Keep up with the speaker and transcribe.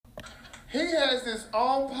He has his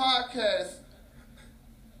own podcast.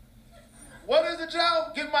 What is it, Joe?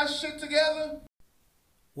 Get my shit together?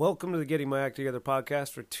 Welcome to the Getting My Act Together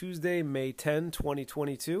podcast for Tuesday, May 10,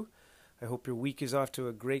 2022. I hope your week is off to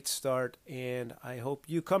a great start, and I hope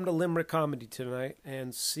you come to Limerick Comedy tonight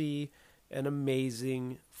and see an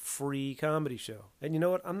amazing free comedy show. And you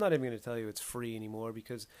know what? I'm not even going to tell you it's free anymore,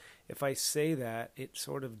 because if I say that, it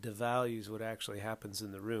sort of devalues what actually happens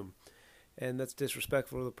in the room. And that's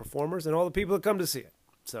disrespectful to the performers and all the people that come to see it.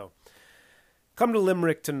 So, come to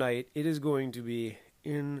Limerick tonight. It is going to be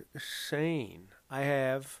insane.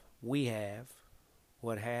 We have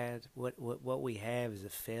is a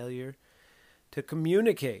failure to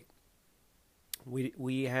communicate.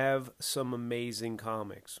 We have some amazing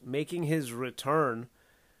comics. Making his return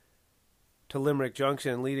to Limerick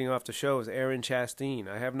Junction and leading off the show is Aaron Chastain.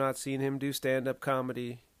 I have not seen him do stand-up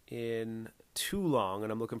comedy in too long,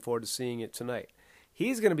 and I'm looking forward to seeing it tonight.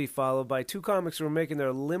 He's going to be followed by two comics who are making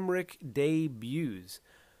their Limerick debuts.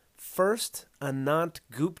 First, Anant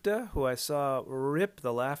Gupta, who I saw rip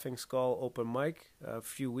the Laughing Skull open mic a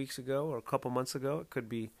few weeks ago, or a couple months ago. It could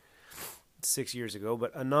be 6 years ago.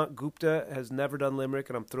 But Anant Gupta has never done Limerick,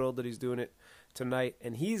 and I'm thrilled that he's doing it tonight.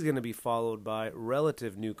 And he's going to be followed by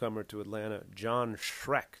relative newcomer to Atlanta, John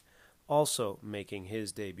Schreck, also making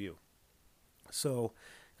his debut. So,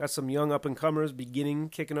 got some young up-and-comers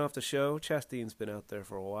kicking off the show. Chastain's been out there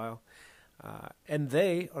for a while. And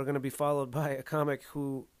they are going to be followed by a comic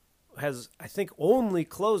who has, I think, only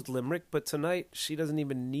closed Limerick, but tonight she doesn't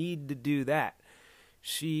even need to do that.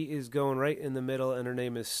 She is going right in the middle, and her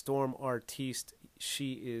name is Storm Artiste.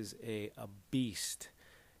 She is a beast,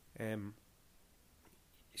 and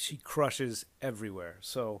she crushes everywhere.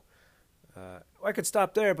 So I could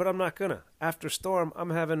stop there, but I'm not gonna. After Storm, I'm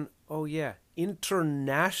having,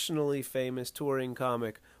 internationally famous touring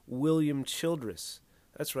comic William Childress.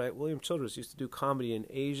 That's right, William Childress used to do comedy in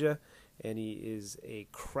Asia, and he is a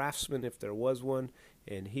craftsman if there was one,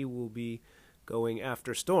 and he will be going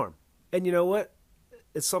after Storm. And you know what?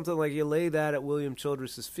 It's something like you lay that at William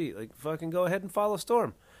Childress's feet. Like, fucking go ahead and follow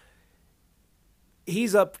Storm.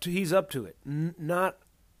 He's up to it. Not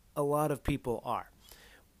a lot of people are.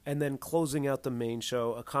 And then closing out the main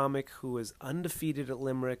show, a comic who is undefeated at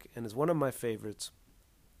Limerick and is one of my favorites.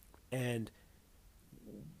 And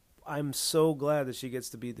I'm so glad that she gets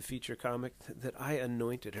to be the feature comic, that I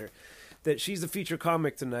anointed her, that she's the feature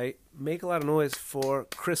comic tonight. Make a lot of noise for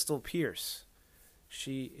Crystal Pierce.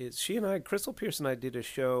 Crystal Pierce and I did a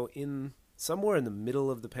show somewhere in the middle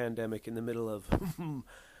of the pandemic, in the middle of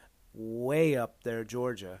way up there,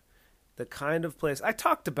 Georgia. The kind of place, I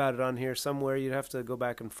talked about it on here somewhere. You'd have to go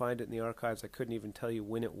back and find it in the archives. I couldn't even tell you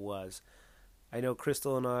when it was. I know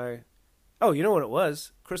Crystal and I, you know what it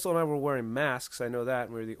was? Crystal and I were wearing masks. I know that,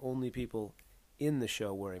 and we were the only people in the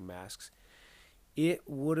show wearing masks. It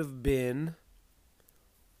would have been,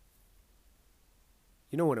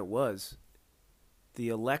 you know what it was? The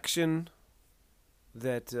election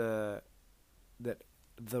that the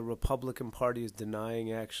Republican Party is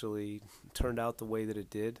denying actually turned out the way that it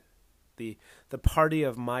did. The party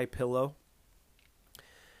of my pillow.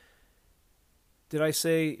 Did I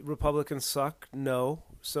say Republicans suck? No.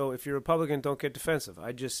 So if you're Republican, don't get defensive.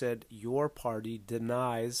 I just said your party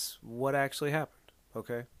denies what actually happened.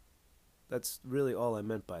 Okay? That's really all I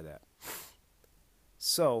meant by that.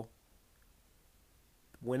 So,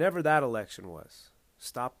 whenever that election was,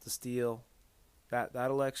 Stop the Steal, that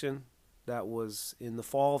election, that was in the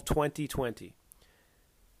fall of 2020.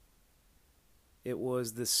 It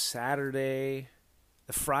was the Friday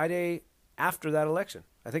after that election.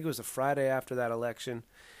 I think it was the Friday after that election,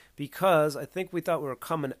 because I think we thought we were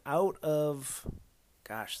coming out of,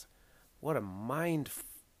 what a mind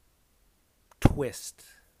twist.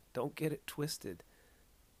 Don't get it twisted.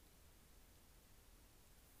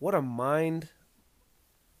 What a mind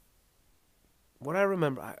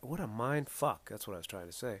fuck. That's what I was trying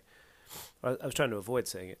to say. I was trying to avoid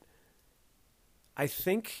saying it. I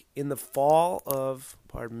think in the fall of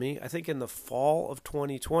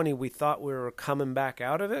 2020, we thought we were coming back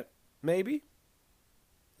out of it, maybe?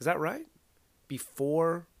 Is that right?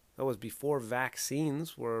 That was before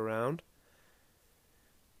vaccines were around.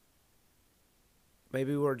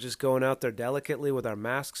 Maybe we're just going out there delicately with our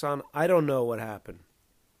masks on. I don't know what happened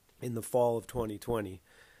in the fall of 2020.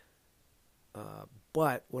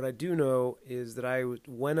 But what I do know is that I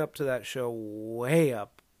went up to that show way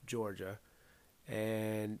up Georgia.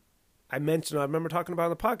 And I remember talking about it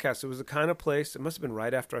on the podcast. It was the kind of place, it must have been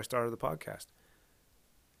right after I started the podcast.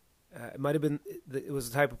 It might have been, it was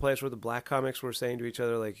the type of place where the black comics were saying to each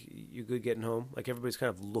other, like, you good getting home? Like, everybody's kind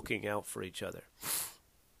of looking out for each other.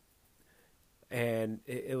 and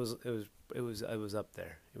it was up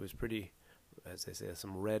there. It was pretty, as they say,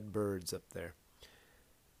 some red birds up there.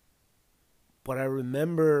 But I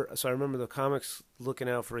remember the comics looking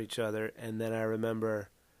out for each other, and then I remember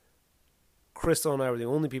Crystal and I were the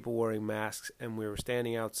only people wearing masks, and we were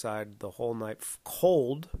standing outside the whole night.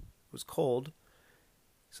 Cold. It was cold.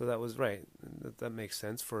 So that was right. That makes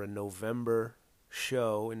sense for a November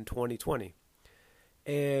show in 2020.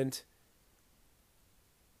 And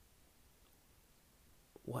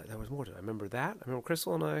what? There was more to it. I remember that. I remember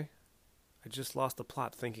Crystal and I just lost the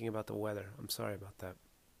plot thinking about the weather. I'm sorry about that.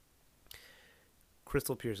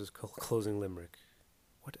 Crystal Pierce's closing limerick.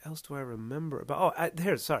 What else do I remember about?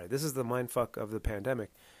 Sorry. This is the mindfuck of the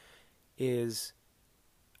pandemic. Is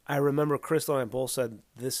I remember Crystal and I both said,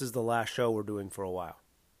 this is the last show we're doing for a while.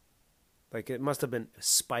 Like, it must have been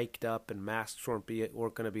spiked up and masks weren't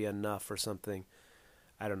going to be enough or something.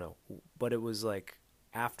 I don't know. But it was like,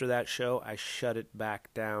 after that show, I shut it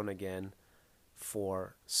back down again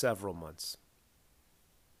for several months.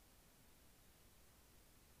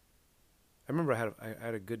 I remember I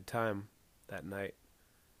had a good time that night.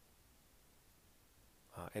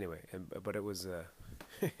 Anyway, but it was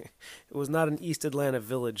it was not an East Atlanta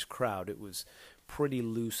Village crowd. It was pretty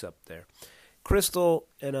loose up there. Crystal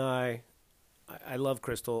and I love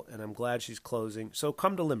Crystal, and I'm glad she's closing. So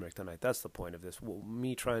come to Limerick tonight. That's the point of this.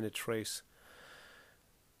 Me trying to trace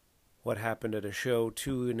what happened at a show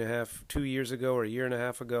 2 years ago or a year and a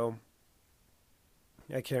half ago.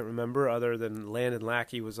 I can't remember, other than Landon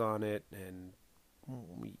Lackey was on it, and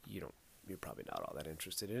you're probably not all that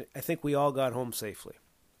interested in it. I think we all got home safely.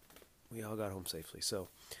 So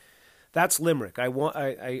that's Limerick.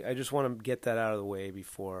 I just want to get that out of the way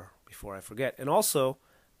before I forget. And also,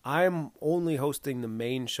 I'm only hosting the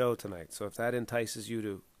main show tonight, so if that entices you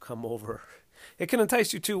to come over, it can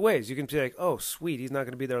entice you two ways. You can be like, oh, sweet, he's not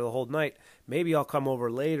going to be there the whole night. Maybe I'll come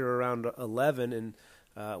over later around 11 and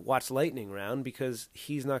watch Lightning Round because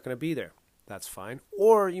he's not going to be there. That's fine.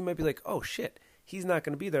 Or you might be like, oh, shit, he's not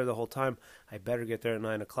going to be there the whole time. I better get there at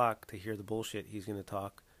 9 o'clock to hear the bullshit he's going to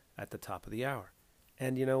talk at the top of the hour.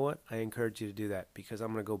 And you know what? I encourage you to do that because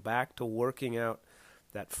I'm going to go back to working out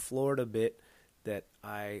that Florida bit that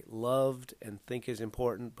I loved and think is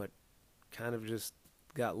important, but kind of just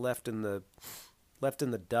got left in the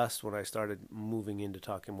dust when I started moving into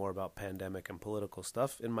talking more about pandemic and political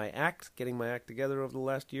stuff in my act, getting my act together over the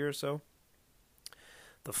last year or so.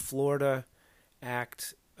 The Florida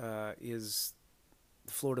act is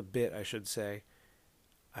the Florida bit, I should say.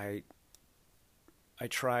 I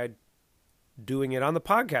tried doing it on the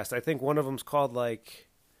podcast. I think one of them's called like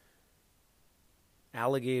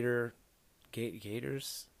Alligator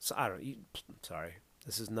Gators. So, I don't. Sorry,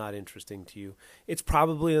 this is not interesting to you. It's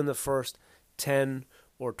probably in the first 10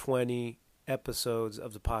 or 20 episodes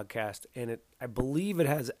of the podcast, and I believe it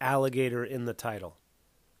has alligator in the title.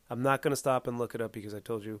 I'm not going to stop and look it up because I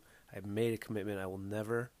told you I've made a commitment. I will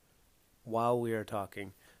never, while we are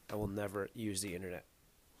talking, I will never use the internet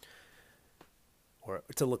or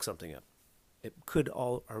to look something up. It could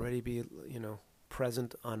already be,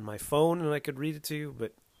 present on my phone and I could read it to you,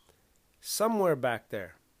 but somewhere back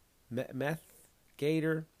there, meth,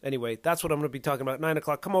 gator. Anyway, that's what I'm going to be talking about at 9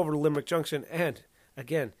 o'clock. Come over to Limerick Junction. And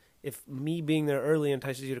again, if me being there early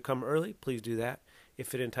entices you to come early, please do that.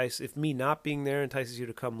 If me not being there entices you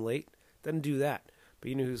to come late, then do that. But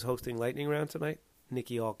you know who's hosting Lightning Round tonight?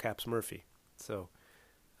 Nikki All Caps Murphy. So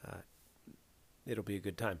it'll be a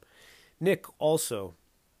good time. Nick also,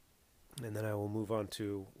 and then I will move on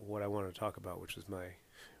to what I want to talk about, which is my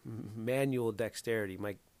manual dexterity,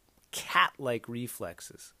 my cat-like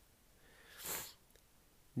reflexes.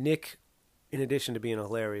 Nick, in addition to being a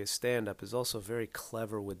hilarious stand-up, is also very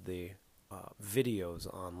clever with the videos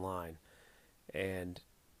online. And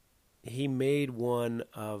he made one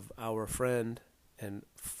of our friend and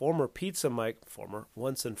former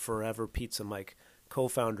once and forever Pizza Mike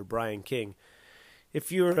co-founder Brian King. If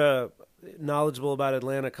you're knowledgeable about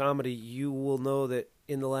Atlanta comedy, you will know that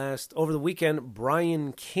over the weekend,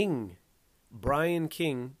 Brian King,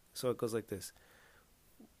 so it goes like this: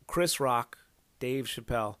 Chris Rock, Dave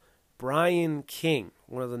Chappelle, Brian King,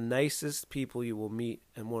 one of the nicest people you will meet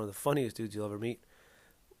and one of the funniest dudes you'll ever meet.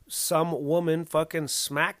 Some woman fucking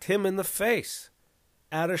smacked him in the face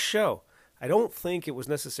at a show. I don't think it was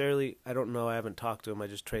necessarily, I don't know, I haven't talked to him, I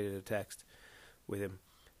just traded a text with him.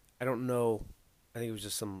 I don't know, I think it was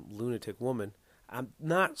just some lunatic woman. I'm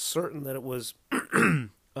not certain that it was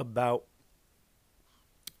about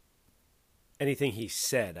anything he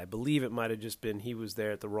said. I believe it might have just been he was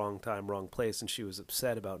there at the wrong time, wrong place, and she was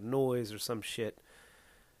upset about noise or some shit.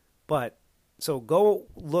 But So go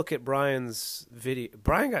look at Brian's video.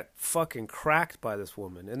 Brian got fucking cracked by this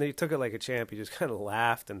woman, and then he took it like a champ. He just kind of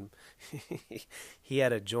laughed, and he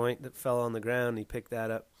had a joint that fell on the ground. And he picked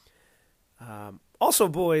that up. Also,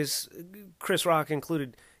 boys, Chris Rock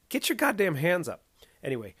included, get your goddamn hands up.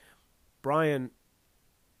 Anyway, Brian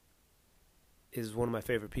is one of my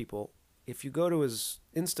favorite people. If you go to his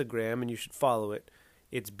Instagram, and you should follow it,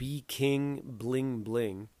 it's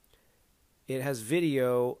bkingblingbling. It has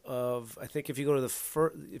video of, I think if you go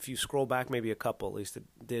to if you scroll back maybe a couple, at least it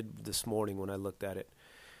did this morning when I looked at it,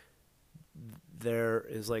 there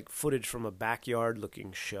is like footage from a backyard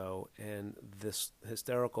looking show, and this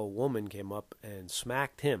hysterical woman came up and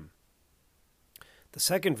smacked him. The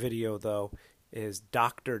second video, though, is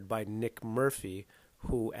doctored by Nick Murphy,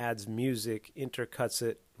 who adds music, intercuts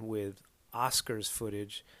it with Oscars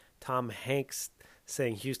footage, Tom Hanks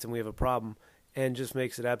saying, "Houston, we have a problem," and just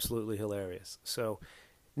makes it absolutely hilarious. So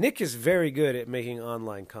Nick is very good at making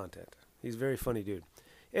online content. He's a very funny dude.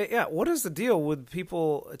 Yeah, what is the deal with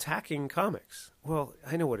people attacking comics? Well,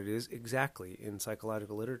 I know what it is exactly. In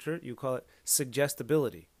psychological literature, you call it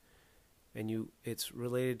suggestibility. And it's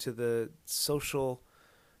related to the social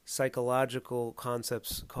psychological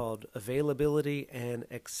concepts called availability and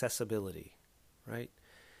accessibility, right?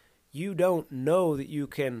 You don't know that you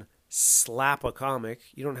can slap a comic.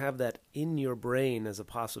 You don't have that in your brain as a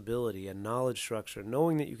possibility, a knowledge structure,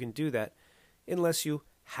 knowing that you can do that unless you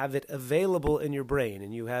have it available in your brain.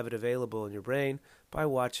 And you have it available in your brain by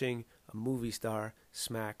watching a movie star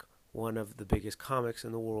smack one of the biggest comics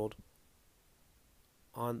in the world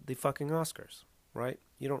on the fucking Oscars, right?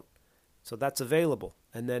 So that's available.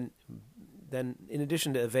 And then in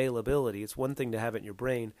addition to availability, it's one thing to have it in your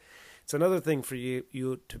brain. It's another thing for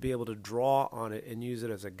you to be able to draw on it and use it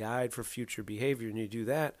as a guide for future behavior. And you do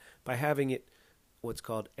that by having it what's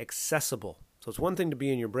called accessible. So it's one thing to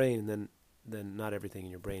be in your brain, and then not everything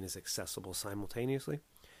in your brain is accessible simultaneously.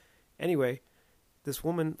 Anyway, this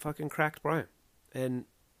woman fucking cracked Brian. And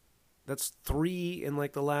that's 3 in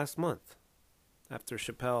like the last month after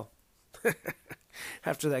Chappelle.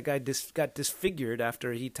 After that guy got disfigured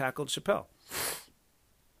after he tackled Chappelle.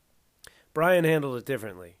 Brian handled it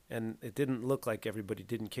differently, and it didn't look like everybody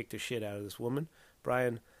didn't kick the shit out of this woman.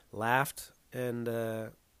 Brian laughed, and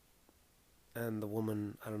the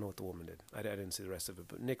woman, I don't know what the woman did. I didn't see the rest of it,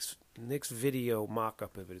 but Nick's video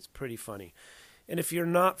mock-up of it is pretty funny. And if you're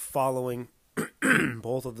not following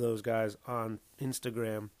both of those guys on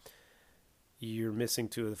Instagram, you're missing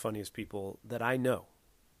two of the funniest people that I know.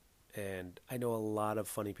 And I know a lot of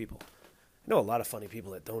funny people. I know a lot of funny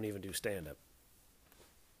people that don't even do stand-up.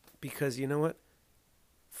 Because you know what?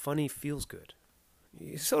 Funny feels good.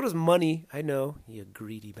 So does money. I know, you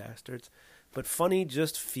greedy bastards. But funny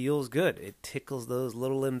just feels good. It tickles those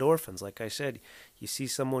little endorphins. Like I said, you see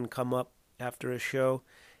someone come up after a show,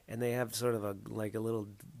 and they have sort of a little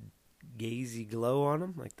gazy glow on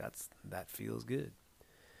them. Like that feels good.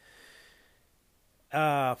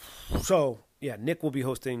 So yeah, Nick will be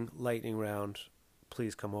hosting Lightning Round.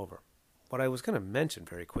 Please come over. What I was going to mention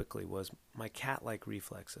very quickly was my cat-like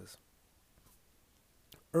reflexes.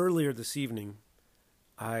 Earlier this evening,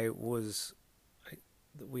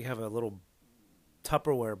 we have a little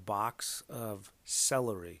Tupperware box of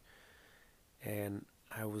celery, and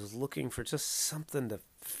I was looking for just something to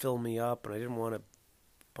fill me up, and I didn't want a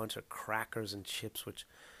bunch of crackers and chips,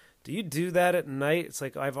 do you do that at night? It's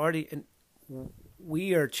like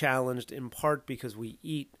we are challenged in part because we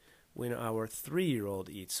eat when our 3-year-old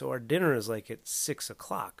eats. So our dinner is like at 6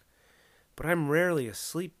 o'clock. But I'm rarely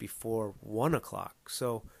asleep before 1 o'clock.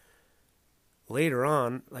 So later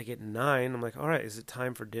on, like at 9, I'm like, all right, is it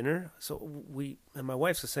time for dinner? So and my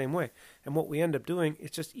wife's the same way. And what we end up doing is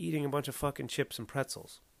just eating a bunch of fucking chips and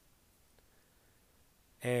pretzels.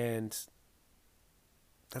 And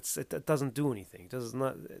that doesn't do anything.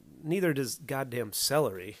 Neither does goddamn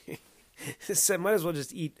celery. So might as well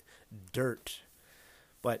just eat dirt.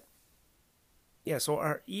 But yeah, so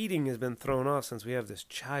our eating has been thrown off since we have this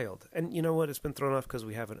child. And you know what? It's been thrown off because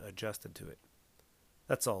we haven't adjusted to it.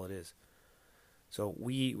 That's all it is. So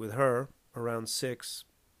we eat with her around 6,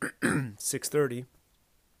 6:30.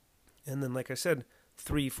 And then, like I said,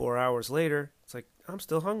 3-4 hours later, it's like, I'm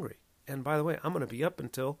still hungry. And by the way, I'm going to be up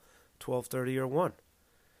until 12:30 or 1.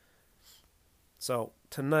 So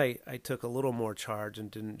tonight, I took a little more charge and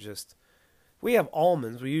didn't just... We have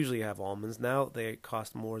almonds. We usually have almonds. Now they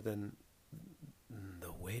cost more than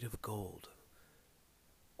the weight of gold.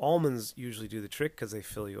 Almonds usually do the trick because they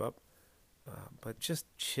fill you up. But just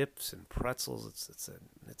chips and pretzels,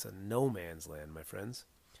 it's a no man's land, my friends.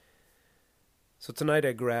 So tonight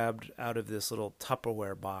I grabbed out of this little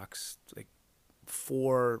Tupperware box like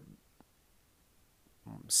 4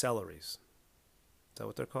 celeries. Is that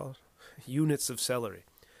what they're called? Units of celery.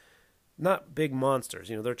 Not big monsters.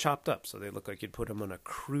 They're chopped up, so they look like you'd put them on a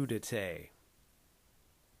crudité.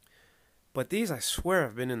 But these, I swear,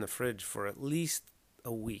 have been in the fridge for at least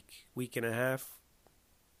a week and a half,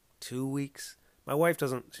 2 weeks. My wife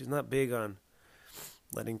she's not big on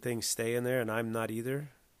letting things stay in there, and I'm not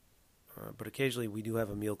either. But occasionally we do have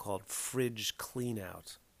a meal called fridge clean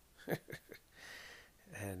out.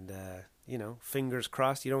 And, fingers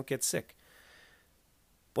crossed you don't get sick.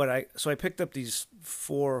 But I picked up these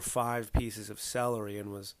 4 or 5 pieces of celery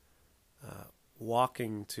and was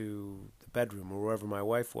walking to the bedroom or wherever my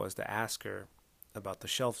wife was to ask her about the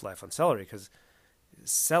shelf life on celery, because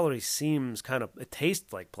celery seems it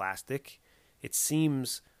tastes like plastic. It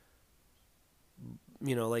seems,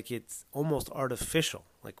 like it's almost artificial.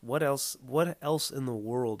 Like what else in the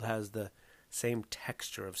world has the same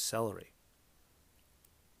texture of celery?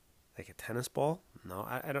 Like a tennis ball? No,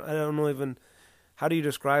 I don't know even. How do you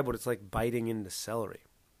describe what it's like biting into celery?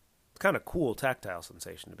 It's kind of cool tactile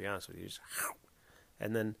sensation, to be honest with you.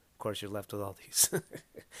 And then, of course, you're left with all these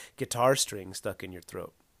guitar strings stuck in your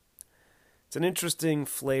throat. It's an interesting,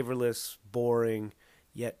 flavorless, boring,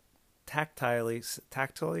 yet tactily,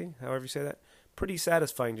 however you say that, pretty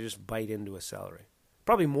satisfying to just bite into a celery.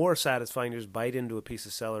 Probably more satisfying to just bite into a piece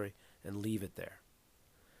of celery and leave it there.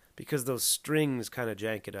 Because those strings kind of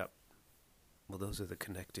jank it up. Well, those are the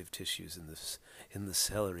connective tissues in the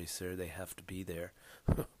celery, sir. They have to be there.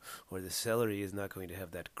 Or the celery is not going to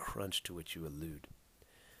have that crunch to which you allude.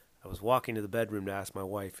 I was walking to the bedroom to ask my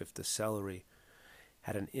wife if the celery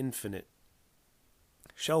had an infinite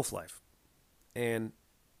shelf life. And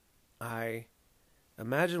I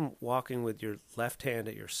imagine walking with your left hand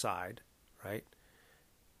at your side, right?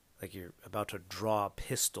 Like you're about to draw a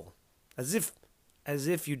pistol. As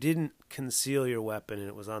if you didn't conceal your weapon and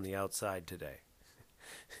it was on the outside today.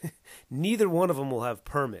 Neither one of them will have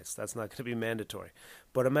permits. That's not going to be mandatory.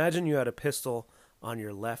 But imagine you had a pistol on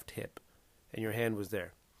your left hip and your hand was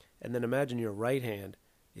there. And then imagine your right hand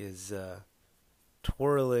is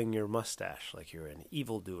twirling your mustache like you're an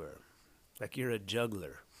evildoer, like you're a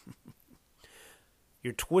juggler.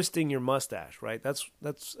 You're twisting your mustache, right? That's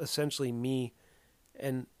essentially me.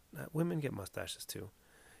 And women get mustaches too.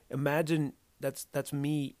 Imagine that's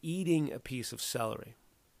me eating a piece of celery.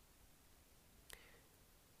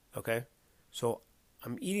 Okay? So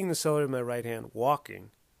I'm eating the celery with my right hand,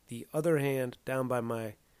 walking. The other hand down by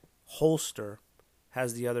my holster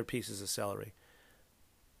has the other pieces of celery.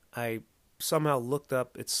 I somehow looked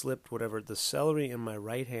up, it slipped, whatever. The celery in my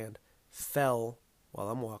right hand fell while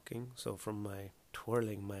I'm walking. So from my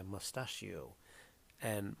twirling my mustachio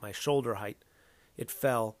and my shoulder height, it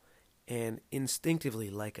fell, and instinctively,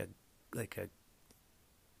 like a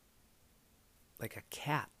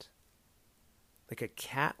cat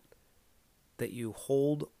that you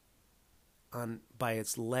hold on by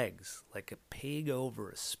its legs, like a pig over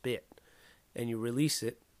a spit, and you release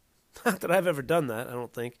it. Not that I've ever done that, I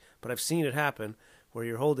don't think, but I've seen it happen where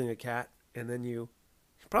you're holding a cat and then you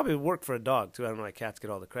probably work for a dog too. I don't know why cats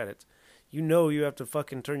get all the credits. You have to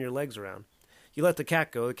fucking turn your legs around. You let the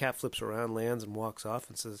cat go, the cat flips around, lands, and walks off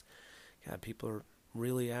and says, God, people are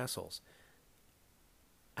really assholes.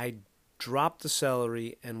 I dropped the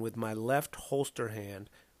celery and with my left holster hand,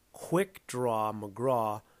 quick draw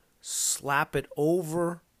McGraw, slap it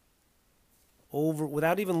over,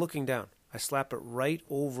 without even looking down. I slap it right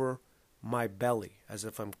over my belly as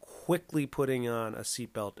if I'm quickly putting on a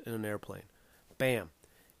seatbelt in an airplane. Bam.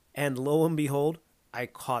 And lo and behold, I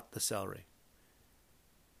caught the celery.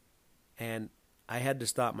 And I had to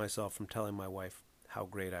stop myself from telling my wife how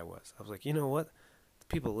great I was. I was like, you know what? The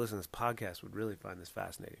people who listen to this podcast would really find this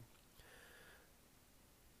fascinating.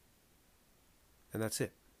 And that's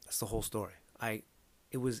it. That's the whole story.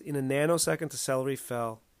 It was in a nanosecond the celery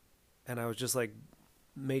fell, and I was just like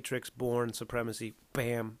Matrix, Born, Supremacy,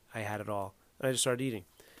 bam, I had it all. And I just started eating.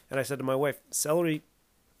 And I said to my wife, celery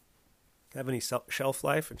have any shelf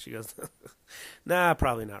life? And she goes, nah,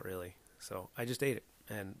 probably not really. So I just ate it.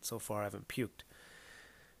 And so far I haven't puked.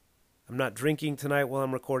 I'm not drinking tonight while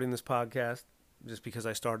I'm recording this podcast, just because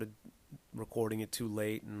I started recording it too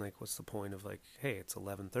late. And like, what's the point of like, hey, it's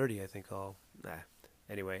 11:30. I think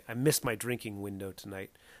Anyway, I missed my drinking window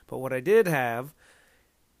tonight. But what I did have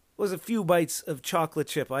was a few bites of chocolate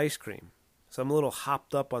chip ice cream. So I'm a little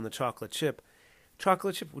hopped up on the chocolate chip.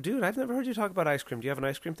 Chocolate chip, dude, I've never heard you talk about ice cream. Do you have an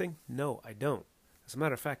ice cream thing? No, I don't. As a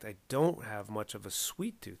matter of fact, I don't have much of a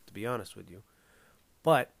sweet tooth, to be honest with you.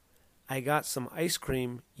 But I got some ice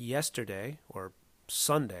cream yesterday, or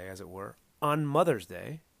Sunday, as it were, on Mother's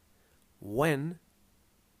Day, when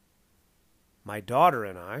my daughter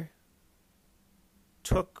and I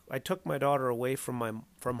I took my daughter away from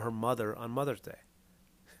her mother on Mother's Day.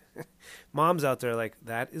 Moms out there like,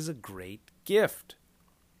 that is a great gift.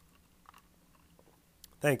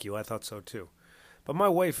 Thank you. I thought so too. But my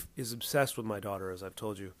wife is obsessed with my daughter, as I've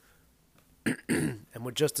told you, and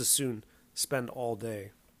would just as soon spend all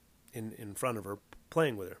day in front of her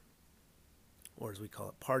playing with her, or as we call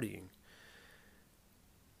it, partying.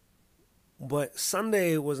 But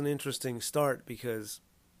Sunday was an interesting start because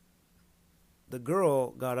the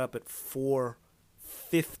girl got up at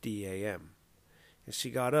 4:50 a.m. And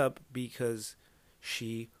she got up because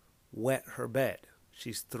she wet her bed.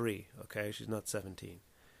 She's 3, okay? She's not 17.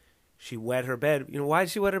 She wet her bed. You know why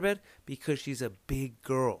did she wet her bed? Because she's a big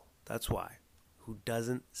girl. That's why. Who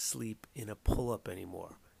doesn't sleep in a pull-up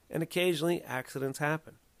anymore. And occasionally accidents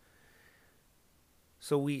happen.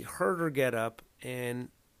 So we heard her get up, and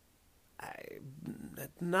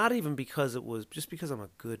not even because it was, just because I'm a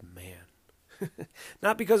good man.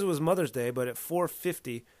 Not because it was Mother's Day, but at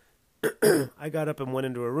 4:50, I got up and went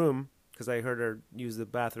into her room because I heard her use the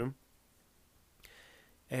bathroom.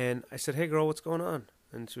 And I said, hey, girl, what's going on?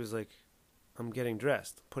 And she was like, I'm getting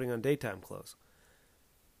dressed, putting on daytime clothes.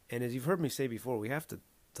 And as you've heard me say before, we have to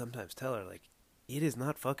sometimes tell her, like, it is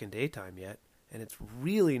not fucking daytime yet. And it's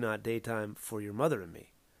really not daytime for your mother and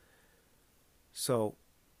me. So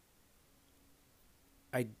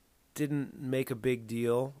I didn't make a big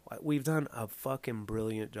deal. We've done a fucking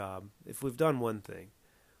brilliant job. If we've done one thing,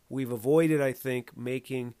 we've avoided, I think,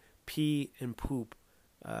 making pee and poop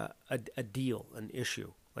a deal, an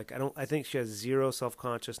issue. Like I think she has zero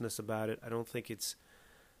self-consciousness about it. I don't think it's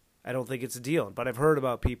a deal. But I've heard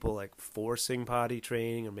about people like forcing potty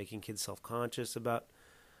training or making kids self-conscious about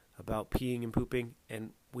peeing and pooping,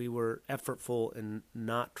 and we were effortful in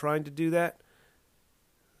not trying to do that.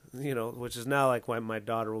 You know, which is now like why my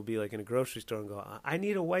daughter will be like in a grocery store and go, I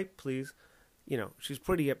need a wipe, please. You know, she's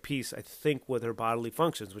pretty at peace, I think, with her bodily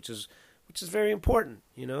functions, which is very important,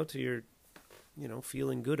 you know, to your, you know,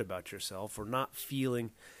 feeling good about yourself or not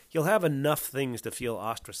feeling. You'll have enough things to feel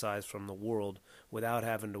ostracized from the world without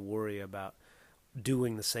having to worry about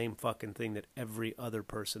doing the same fucking thing that every other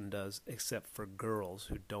person does, except for girls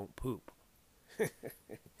who don't poop.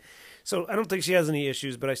 So I don't think she has any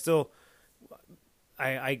issues, but I still,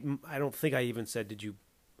 I don't think I even said,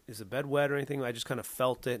 is the bed wet or anything? I just kind of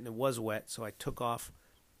felt it, and it was wet, so I took off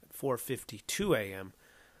at 4:52 a.m.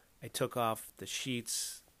 I took off the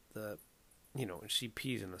sheets, and she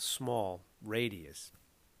pees in a small radius,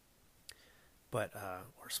 but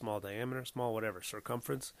or small diameter, small whatever,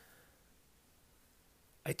 circumference.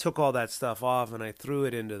 I took all that stuff off, and I threw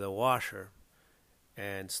it into the washer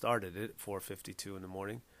and started it at 4:52 in the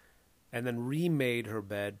morning, and then remade her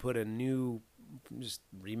bed, just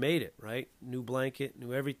remade it, right? New blanket,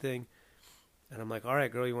 new everything. And I'm like, all right,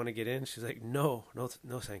 girl, you want to get in? She's like, no,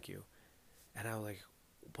 thank you. And I was like,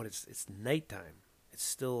 but it's nighttime. It's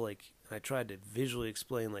still like, and I tried to visually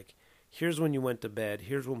explain, like, here's when you went to bed.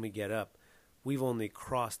 Here's when we get up. We've only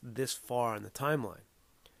crossed this far in the timeline.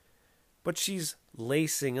 But she's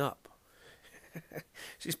lacing up.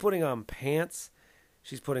 She's putting on pants.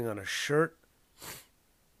 She's putting on a shirt.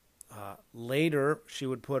 Later, she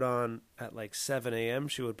would put on, at like 7 a.m.,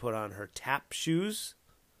 she would put on her tap shoes,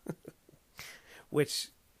 which,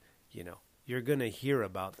 you know, you're going to hear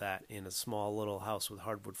about that in a small little house with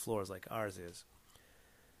hardwood floors like ours is.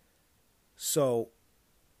 So,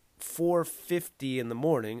 4:50 in the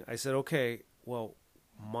morning, I said, okay, well,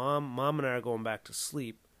 Mom and I are going back to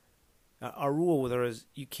sleep. Our rule with her is,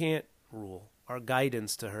 our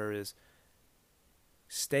guidance to her is,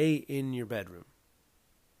 stay in your bedroom.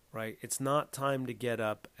 Right? It's not time to get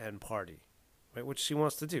up and party, right? Which she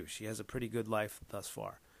wants to do. She has a pretty good life thus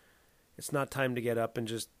far. It's not time to get up and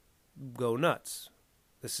just go nuts.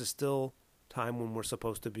 This is still time when we're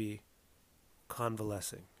supposed to be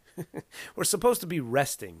convalescing. We're supposed to be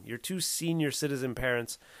resting. Your two senior citizen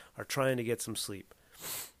parents are trying to get some sleep.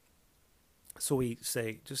 So we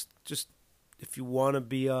say, just if you want to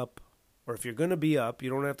be up, or if you're going to be up, you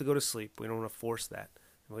don't have to go to sleep. We don't want to force that.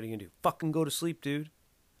 And what are you going to do? Fucking go to sleep, dude.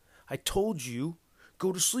 I told you,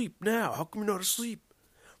 go to sleep now. How come you're not asleep?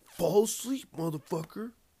 Fall asleep,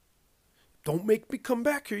 motherfucker. Don't make me come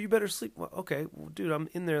back here. You better sleep. Well, okay, well, dude, I'm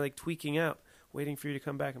in there like tweaking out, waiting for you to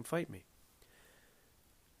come back and fight me.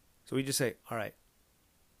 So we just say, all right,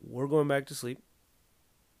 we're going back to sleep.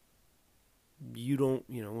 We don't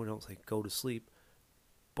say go to sleep,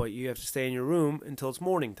 but you have to stay in your room until it's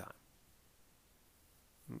morning time.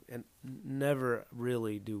 And never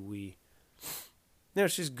really do we... No,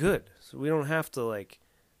 she's good. So we don't have to, like,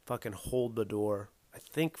 fucking hold the door. I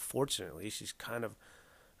think, fortunately, she's kind of,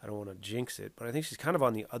 I don't want to jinx it, but I think she's kind of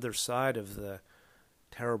on the other side of the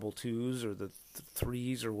terrible twos or the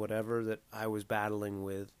threes or whatever that I was battling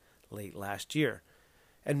with late last year.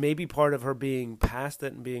 And maybe part of her being past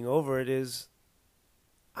it and being over it is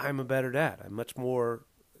I'm a better dad. I'm much more,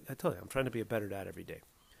 I tell you, I'm trying to be a better dad every day.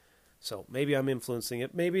 So maybe I'm influencing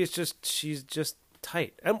it. Maybe it's just, she's just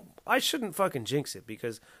tight. And I shouldn't fucking jinx it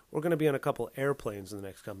because we're going to be on a couple airplanes in the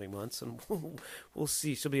next coming months and we'll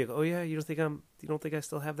see. She'll be like, oh yeah, you don't think I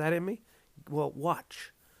still have that in me? Well,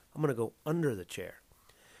 watch. I'm going to go under the chair.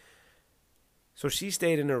 So she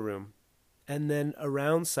stayed in her room. And then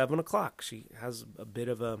around 7 o'clock, she has a bit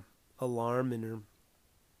of a alarm in her,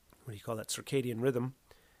 what do you call that, circadian rhythm.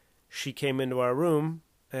 She came into our room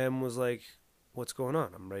and was like, what's going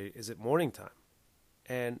on? I'm ready. Is it morning time?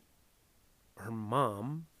 And her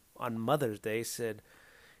mom on Mother's Day said,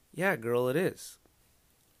 yeah, girl, it is.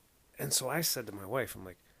 And so I said to my wife, I'm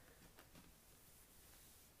like,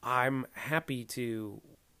 I'm happy to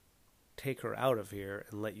take her out of here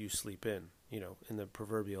and let you sleep in, in the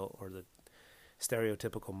proverbial or the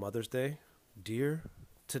stereotypical Mother's Day. Dear,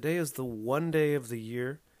 today is the one day of the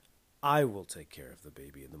year I will take care of the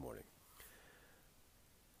baby in the morning.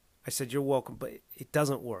 I said, you're welcome, but it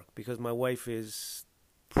doesn't work because my wife is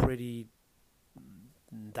pretty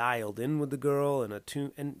dialed in with the girl and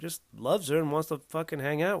attuned and just loves her and wants to fucking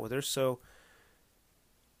hang out with her. So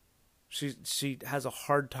she has a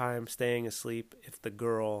hard time staying asleep if the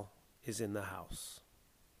girl is in the house,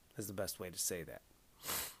 is the best way to say that.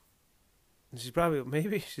 And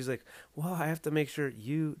she's like, well, I have to make sure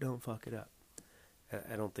you don't fuck it up.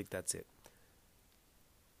 I don't think that's it.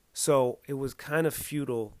 So it was kind of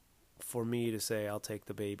futile for me to say, I'll take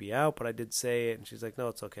the baby out, but I did say it, and she's like, no,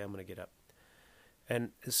 it's okay, I'm going to get up. And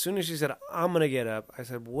as soon as she said, I'm going to get up, I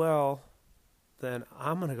said, well, then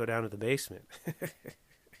I'm going to go down to the basement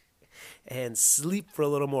and sleep for a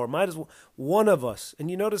little more. Might as well, one of us, and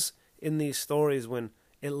you notice in these stories when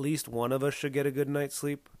at least one of us should get a good night's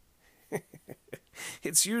sleep,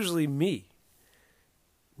 it's usually me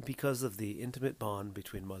because of the intimate bond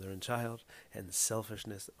between mother and child and the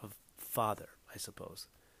selfishness of father, I suppose.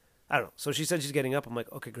 I don't know. So she said she's getting up. I'm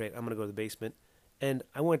like, okay, great. I'm going to go to the basement. And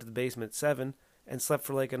I went to the basement at 7 and slept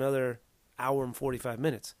for like another hour and 45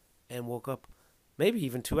 minutes and woke up maybe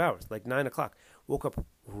even 2 hours, like 9 o'clock. Woke up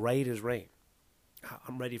right as rain.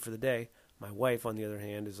 I'm ready for the day. My wife, on the other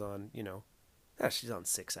hand, is on, she's on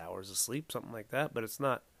 6 hours of sleep, something like that, but it's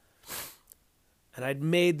not. And I'd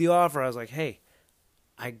made the offer. I was like, hey,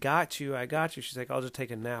 I got you. She's like, I'll just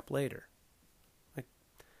take a nap later. Like,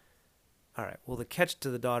 all right. Well, the catch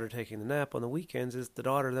to the daughter taking the nap on the weekends is the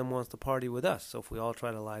daughter then wants to party with us. So if we all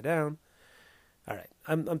try to lie down, all right.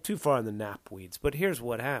 I'm too far in the nap weeds, but here's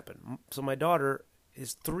what happened. So my daughter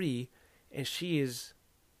is 3, and she is,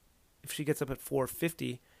 if she gets up at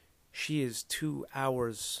 4:50, she is 2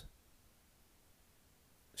 hours.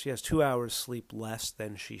 She has 2 hours sleep less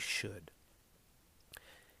than she should.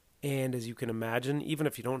 And as you can imagine, even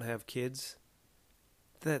if you don't have kids,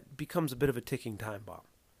 that becomes a bit of a ticking time bomb.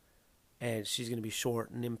 And she's going to be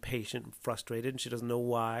short and impatient and frustrated, and she doesn't know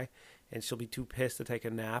why. And she'll be too pissed to take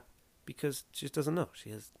a nap because she just doesn't know.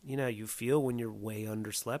 She has, how you feel when you're way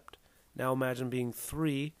underslept. Now imagine being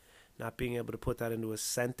 3, not being able to put that into a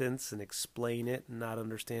sentence and explain it, and not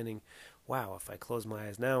understanding, wow, if I close my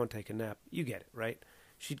eyes now and take a nap, you get it, right?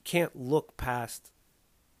 She can't look past,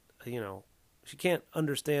 she can't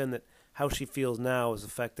understand that how she feels now is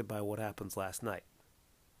affected by what happens last night.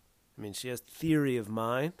 I mean, she has theory of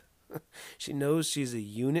mind. She knows she's a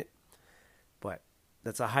unit, but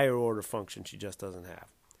that's a higher order function she just doesn't have.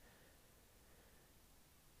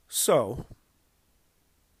 So,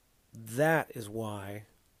 that is why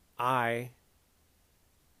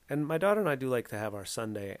and my daughter and I do like to have our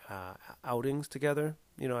Sunday outings together.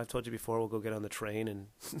 I've told you before, we'll go get on the train and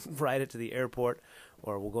ride it to the airport,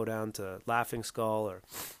 or we'll go down to Laughing Skull, or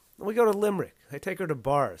we go to Limerick. I take her to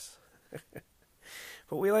bars.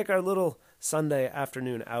 But we like our little Sunday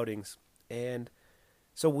afternoon outings. And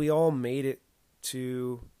so we all made it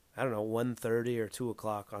to, 1:30 or 2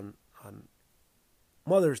 o'clock on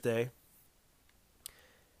Mother's Day.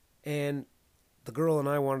 And the girl and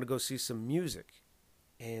I wanted to go see some music.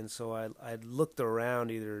 And so I looked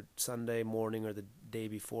around either Sunday morning or the day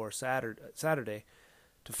before Saturday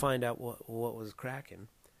to find out what was cracking.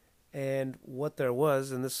 And what there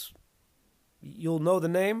was, and this, you'll know the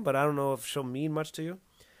name, but I don't know if she'll mean much to you.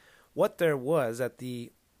 What there was at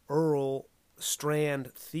the Earl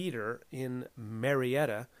Strand Theater in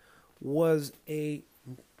Marietta was a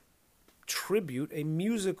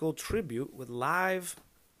musical tribute with live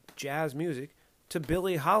jazz music to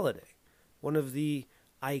Billie Holiday, one of the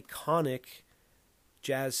iconic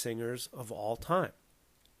jazz singers of all time.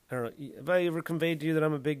 I don't know. Have I ever conveyed to you that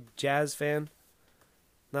I'm a big jazz fan?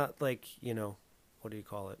 Not like, what do you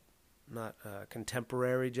call it? Not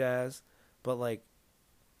contemporary jazz, but like,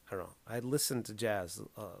 I don't know. I listened to jazz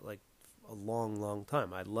like a long, long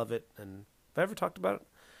time. I love it. And have I ever talked about it?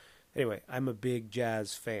 Anyway, I'm a big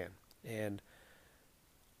jazz fan. And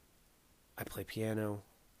I play piano.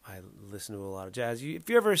 I listen to a lot of jazz. If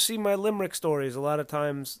you ever see my Limerick stories, a lot of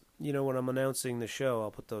times, when I'm announcing the show,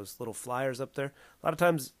 I'll put those little flyers up there. A lot of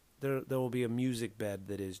times there will be a music bed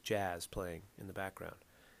that is jazz playing in the background.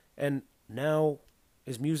 And now,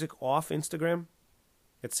 is music off Instagram?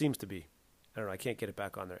 It seems to be. I don't know. I can't get it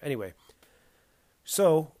back on there. Anyway,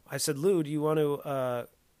 so I said, Lou, do you want to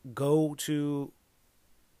go to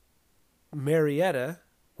Marietta?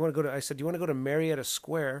 I said, do you want to go to Marietta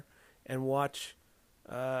Square and watch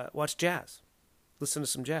jazz, listen to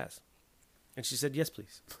some jazz? And she said, yes,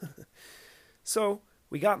 please. So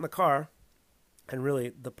we got in the car, and really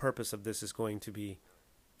the purpose of this is going to be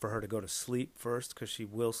for her to go to sleep first, because she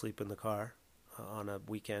will sleep in the car on a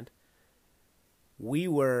weekend.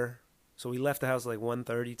 So we left the house like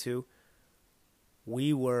 1:32.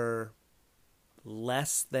 We were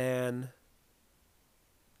less than,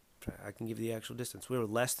 I can give you the actual distance. We were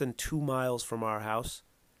less than 2 miles from our house,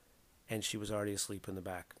 and she was already asleep in the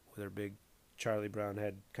back with her big Charlie Brown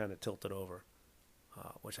head kind of tilted over,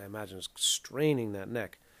 which I imagine is straining that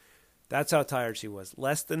neck. That's how tired she was.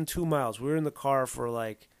 Less than 2 miles. We were in the car for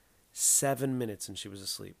like 7 minutes, and she was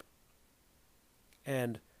asleep.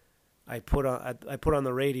 And I put on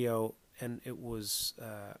the radio, and it was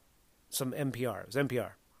some NPR. It was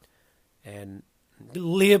NPR. And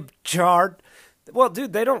Libchard. Well,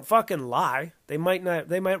 dude, they don't fucking lie. They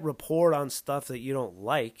might report on stuff that you don't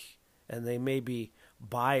like, and they may be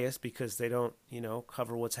biased because they don't,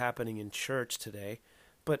 cover what's happening in church today.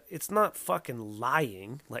 But it's not fucking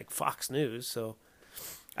lying like Fox News, so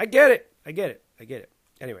I get it.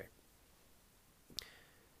 Anyway.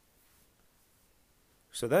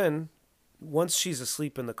 So then, once she's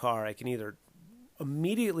asleep in the car, I can either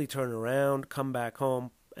immediately turn around, come back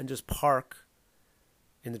home, and just park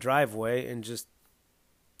in the driveway and just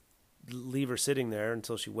leave her sitting there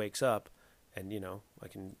until she wakes up, and, I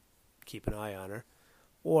can keep an eye on her.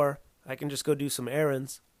 Or I can just go do some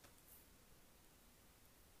errands.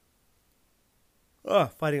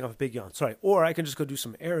 Fighting off a big yawn. Sorry. Or I can just go do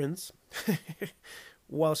some errands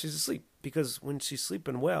while she's asleep, because when she's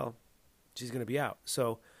sleeping well, she's going to be out.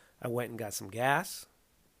 So I went and got some gas,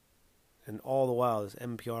 and all the while this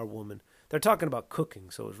NPR woman, they're talking about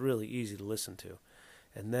cooking, so it was really easy to listen to.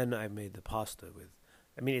 And then I made the pasta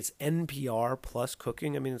it's NPR plus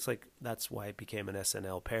cooking. It's like, that's why it became an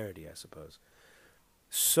SNL parody, I suppose.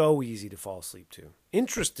 So easy to fall asleep to.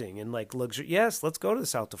 Interesting and like luxury. Yes, let's go to the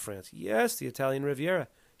south of France. Yes, the Italian Riviera.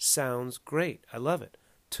 Sounds great. I love it.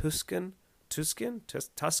 Tuscan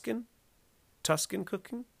cooking.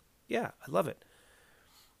 Yeah, I love it.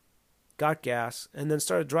 Got gas and then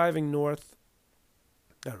started driving north.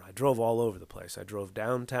 I don't know, I drove all over the place. I drove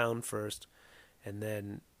downtown first, and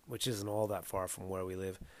then, which isn't all that far from where we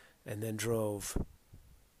live, and then drove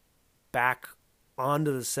back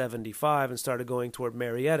onto the 75 and started going toward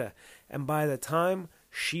Marietta. And by the time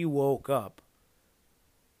she woke up,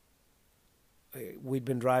 we'd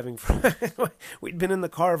been in the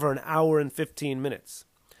car for an hour and 15 minutes.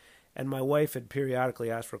 And my wife had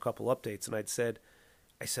periodically asked for a couple updates, and I said,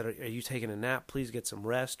 are you taking a nap? Please get some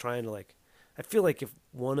rest. Trying to I feel like if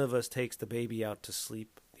one of us takes the baby out to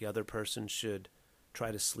sleep, the other person should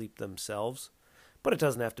try to sleep themselves. But it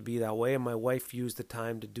doesn't have to be that way, and my wife used the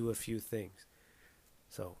time to do a few things.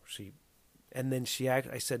 So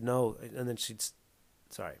I said no, and then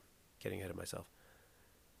sorry, getting ahead of myself.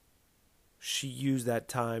 She used that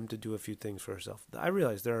time to do a few things for herself. I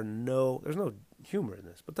realized there's no humor in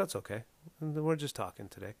this, but that's okay. We're just talking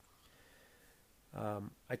today.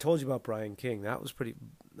 I told you about Brian King. That was pretty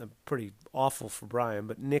awful for Brian,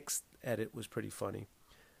 but Nick's edit was pretty funny.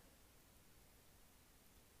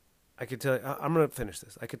 I could tell you, I'm going to finish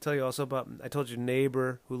this. I could tell you also about, I told you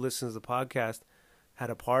neighbor who listens to the podcast had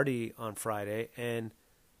a party on Friday, and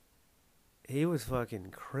he was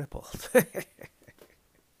fucking crippled.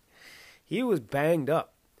 He was banged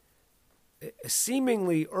up,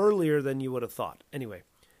 seemingly earlier than you would have thought. Anyway,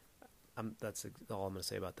 that's all I'm going to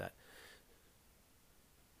say about that.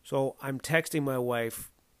 So I'm texting my wife.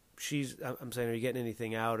 I'm saying, are you getting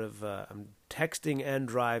anything out of, I'm texting and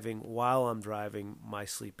driving while I'm driving my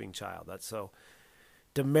sleeping child. That's so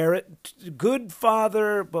demerit, good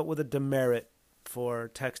father, but with a demerit for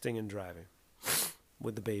texting and driving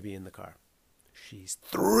with the baby in the car. She's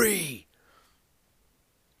 3.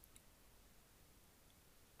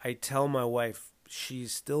 I tell my wife,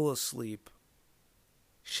 she's still asleep.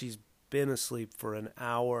 She's been asleep for an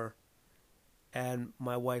hour, and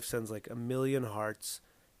my wife sends like a million hearts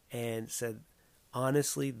and said,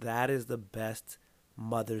 honestly, that is the best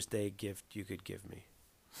Mother's Day gift you could give me.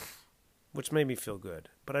 Which made me feel good.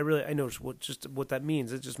 But I know what that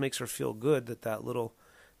means. It just makes her feel good that little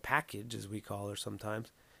package, as we call her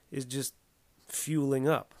sometimes, is just fueling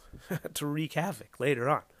up to wreak havoc later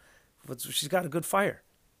on. But she's got a good fire.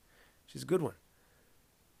 She's a good one.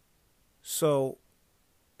 So,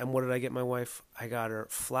 and what did I get my wife? I got her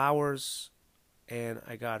flowers, and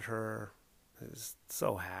I got her, it's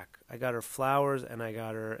so hack, I got her flowers, and I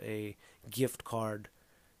got her a gift card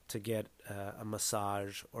to get a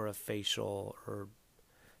massage or a facial or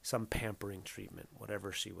some pampering treatment,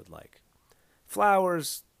 whatever she would like.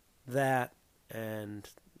 Flowers, and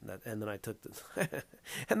then I took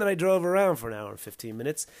and then I drove around for an hour and 15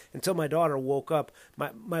 minutes until my daughter woke up.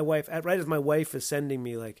 My wife, right as my wife is sending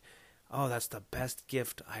me like, oh, that's the best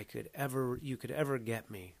gift you could ever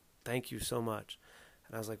get me. Thank you so much.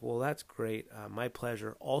 And I was like, well, that's great. My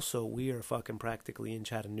pleasure. Also, we are fucking practically in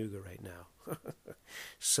Chattanooga right now.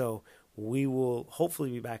 So we will hopefully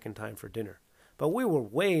be back in time for dinner. But we were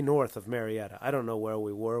way north of Marietta. I don't know where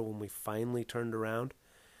we were when we finally turned around.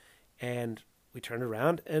 And we turned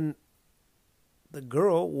around, and the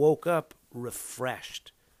girl woke up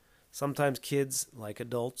refreshed. Sometimes kids, like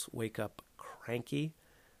adults, wake up cranky.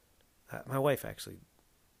 My wife actually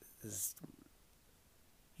is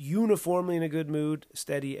uniformly in a good mood,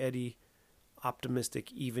 steady Eddie,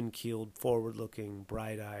 optimistic, even-keeled, forward-looking,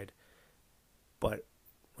 bright-eyed. But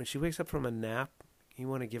when she wakes up from a nap, you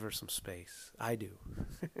want to give her some space. I do.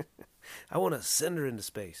 I want to send her into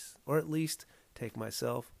space, or at least take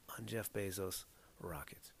myself on Jeff Bezos'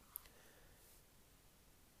 rocket.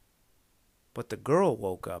 But the girl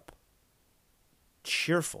woke up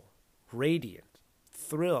cheerful, radiant,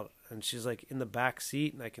 thrilled, and she's like in the back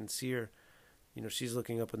seat, and I can see her, she's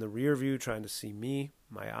looking up in the rear view trying to see me,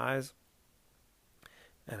 my eyes.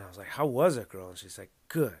 And I was like, how was it, girl? And she's like,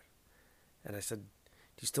 good. And I said,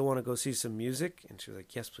 do you still want to go see some music? And she was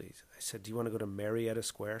like, yes, please. I said, do you want to go to Marietta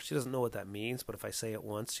Square? She doesn't know what that means, but if I say it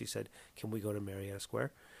once, she said, can we go to Marietta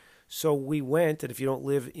Square? So we went, and if you don't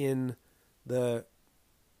live in the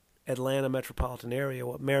Atlanta metropolitan area,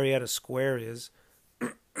 what Marietta Square is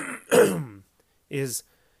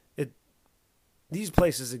these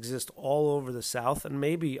places exist all over the South and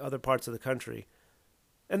maybe other parts of the country.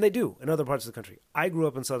 And they do in other parts of the country. I grew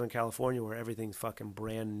up in Southern California where everything's fucking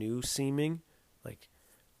brand new seeming. Like,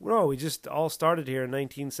 no, we just all started here in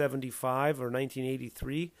 1975 or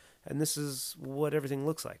 1983, and this is what everything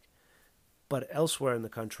looks like. But elsewhere in the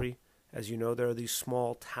country, as you know, there are these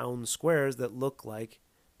small town squares that look like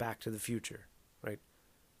Back to the Future, right?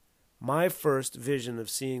 My first vision of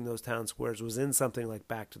seeing those town squares was in something like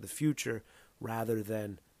Back to the Future rather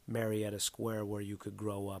than Marietta Square where you could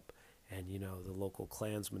grow up and, the local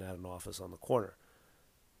Klansman had an office on the corner.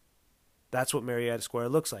 That's what Marietta Square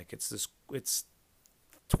looks like. It's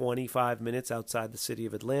 25 minutes outside the city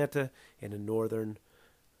of Atlanta in a northern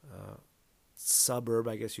suburb,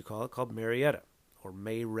 I guess you call it, called Marietta, or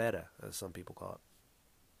Mayretta, as some people call it.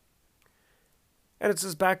 And it's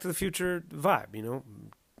this Back to the Future vibe,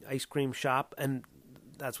 ice cream shop, and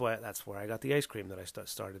that's where I got the ice cream that I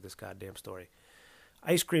started this goddamn story.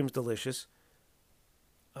 Ice cream's delicious.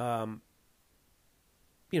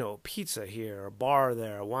 Pizza here, a bar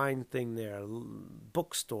there, a wine thing there, a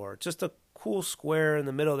bookstore, just a cool square in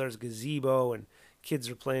the middle. There's a gazebo, and kids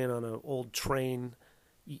are playing on an old train.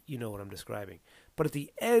 You know what I'm describing. But at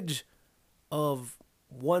the edge of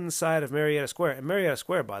one side of Marietta Square, and Marietta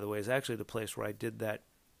Square, by the way, is actually the place where I did that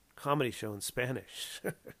comedy show in Spanish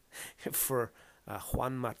for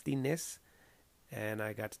Juan Martinez, and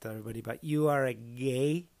I got to tell everybody about, you are a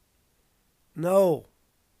gay? No.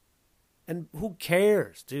 And who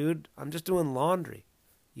cares, dude? I'm just doing laundry.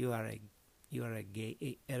 You are a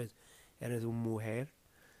gay. Eres una mujer.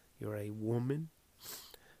 You're a woman.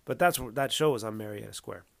 But that show was on Marietta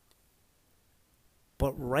Square.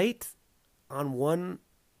 But right on one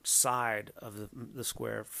side of the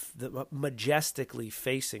square, majestically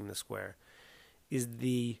facing the square, is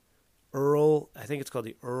the I think it's called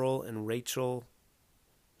the Earl and Rachel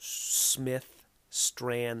Smith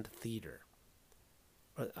Strand Theater.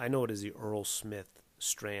 I know it is the Earl Smith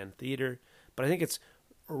Strand Theater, but I think it's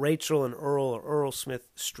Rachel and Earl, or Earl Smith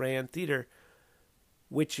Strand Theater,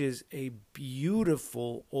 which is a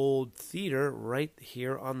beautiful old theater right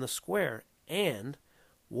here on the square, and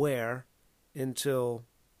where, until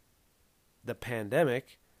the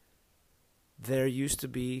pandemic, there used to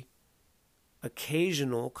be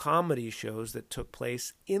occasional comedy shows that took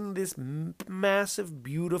place in this massive,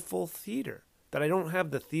 beautiful theater that I don't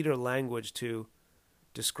have the theater language to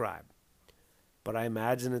describe. But I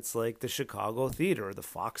imagine it's like the Chicago Theater or the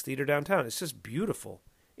Fox Theater downtown. It's just beautiful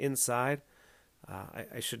inside.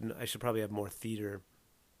 I should probably have more theater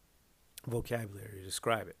vocabulary to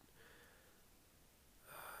describe it.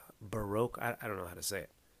 Baroque, I don't know how to say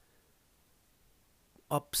it.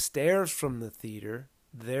 Upstairs from the theater,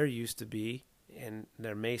 there used to be, and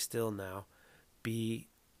there may still now, be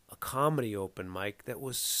a comedy open mic that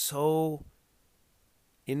was so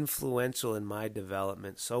influential in my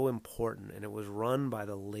development, so important, and it was run by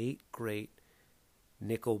the late, great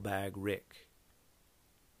Nickelbag Rick,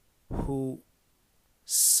 who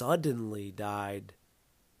suddenly died,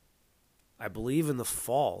 I believe in the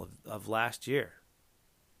fall of last year.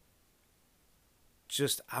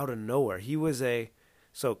 Just out of nowhere. He was a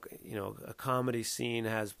comedy scene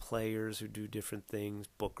has players who do different things,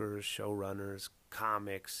 bookers, showrunners,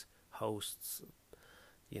 comics, hosts,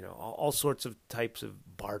 all sorts of types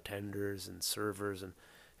of bartenders and servers, and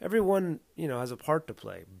everyone, has a part to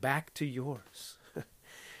play. Back to yours.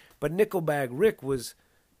 But Nickelbag Rick was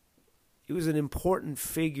an important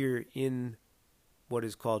figure in what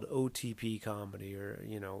is called OTP comedy, or,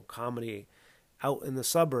 comedy out in the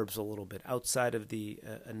suburbs a little bit, outside of the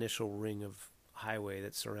initial ring of highway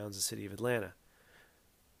that surrounds the city of Atlanta.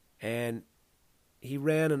 And he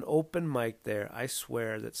ran an open mic there, I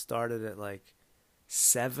swear, that started at like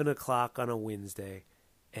 7 o'clock on a Wednesday,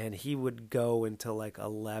 and he would go until like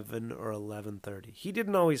 11 or 11:30. He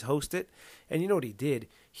didn't always host it, and you know what he did?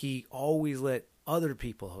 He always let other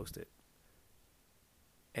people host it.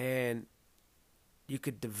 And you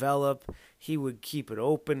could develop. He would keep it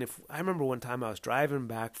open. I remember one time I was driving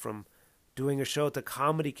back from doing a show at the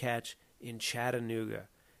Comedy Catch in Chattanooga,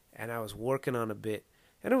 and I was working on a bit,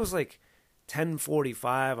 and it was like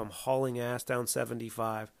 10:45. I'm hauling ass down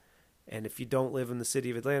 75, and if you don't live in the city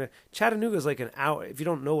of Atlanta, Chattanooga is like an hour. If you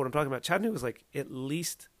don't know what I'm talking about, Chattanooga is like at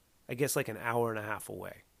least, I guess, like an hour and a half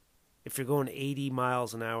away. If you're going 80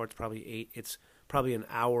 miles an hour, it's probably an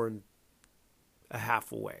hour and a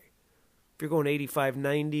half away. If you're going 85,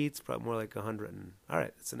 90, it's probably more like 100. All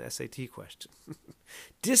right, it's an SAT question.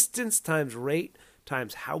 Distance times rate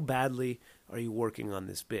times how badly are you working on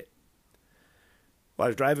this bit? Well, I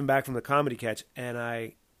was driving back from the Comedy Catch, and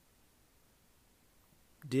I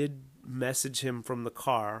did message him from the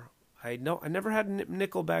car. I never had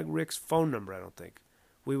Nickelbag Rick's phone number, I don't think.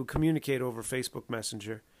 We would communicate over Facebook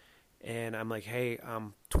Messenger, and I'm like, hey,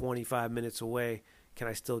 I'm 25 minutes away. Can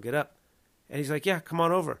I still get up? And he's like, yeah, come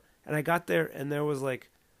on over. And I got there, and there was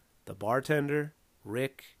like the bartender,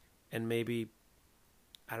 Rick, and maybe,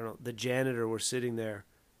 I don't know, the janitor were sitting there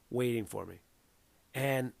waiting for me.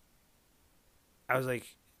 And I was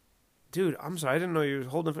like, dude, I'm sorry, I didn't know you were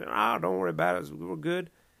holding it. Oh, don't worry about it. We're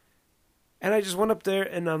good. And I just went up there,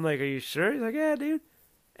 and I'm like, are you sure? He's like, yeah, dude.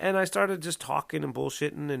 And I started just talking and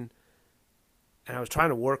bullshitting, and I was trying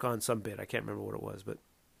to work on some bit. I can't remember what it was, but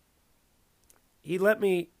he let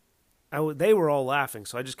me. They were all laughing,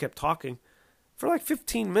 so I just kept talking for like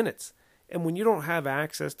 15 minutes. And when you don't have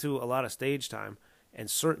access to a lot of stage time, and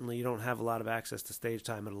certainly you don't have a lot of access to stage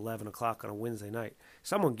time at 11 o'clock on a Wednesday night,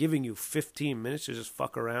 someone giving you 15 minutes to just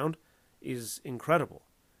fuck around is incredible.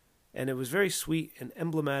 And it was very sweet and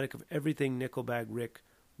emblematic of everything Nickelbag Rick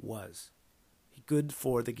was. Good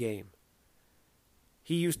for the game.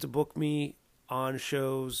 He used to book me on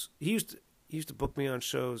shows. He used to book me on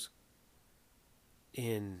shows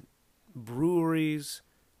in breweries,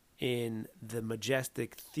 in the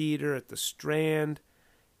Majestic Theater at the Strand,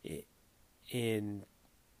 in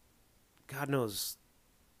God knows,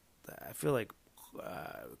 I feel like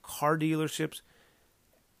car dealerships.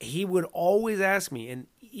 He would always ask me, and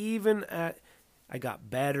even I got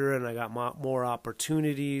better and I got more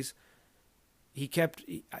opportunities.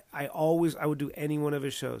 I would do any one of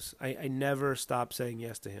his shows. I never stopped saying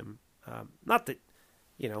yes to him. Not that,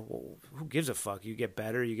 who gives a fuck? You get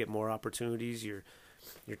better, you get more opportunities, your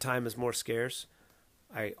time is more scarce.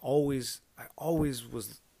 I always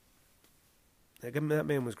was, like, that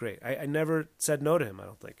man was great. I never said no to him, I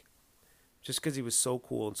don't think. Just because he was so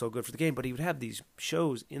cool and so good for the game. But he would have these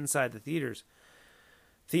shows inside the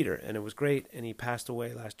theater, and it was great, and he passed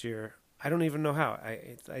away last year. I don't even know how.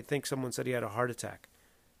 I think someone said he had a heart attack.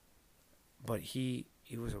 But he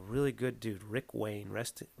was a really good dude. Rick Wayne,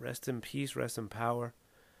 rest in peace, rest in power.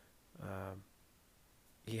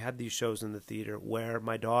 He had these shows in the theater where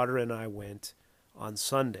my daughter and I went on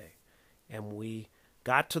Sunday. And we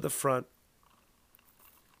got to the front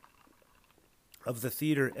of the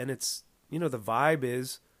theater, and it's, the vibe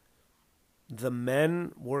is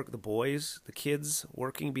the boys, the kids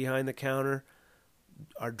working behind the counter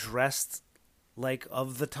are dressed like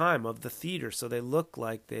of the time, of the theater. So they look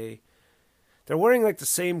like they're wearing like the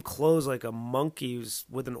same clothes like a monkey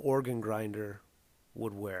with an organ grinder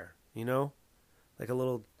would wear, you know? Like a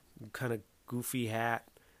little kind of goofy hat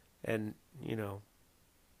and, you know,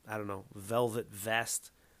 I don't know, velvet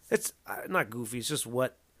vest. It's not goofy, it's just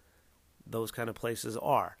what those kind of places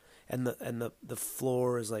are. And the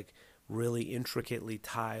floor is like really intricately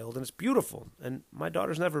tiled and it's beautiful. And my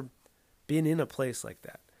daughter's never been in a place like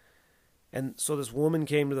that. And so this woman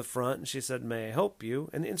came to the front and she said, "May I help you?"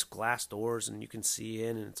 And it's glass doors and you can see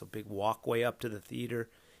in, and it's a big walkway up to the theater.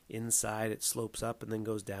 Inside it slopes up and then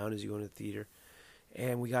goes down as you go into the theater.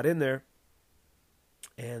 And we got in there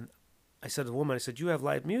and I said to the woman, I said, "You have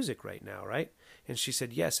live music right now, right?" And she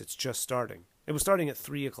said, "Yes, it's just starting." It was starting at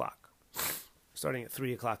 3 o'clock. Starting at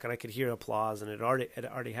 3 o'clock, and I could hear applause, and it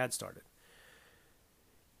already had started.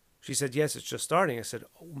 She said, "Yes, it's just starting." I said,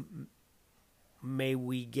 "Oh, may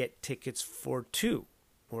we get tickets for 2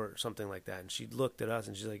 or something like that?" And she looked at us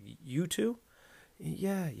and she's like, "You 2?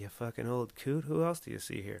 "Yeah, you fucking old coot. Who else do you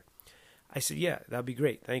see here?" I said, "Yeah, that'd be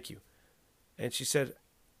great. Thank you." And she said,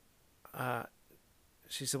 "Well,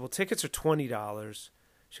 tickets are $20.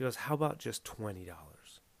 She goes, "How about just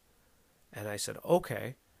 $20? And I said,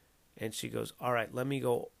 "Okay." And she goes, "All right, let me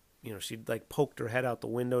go." You know, she like poked her head out the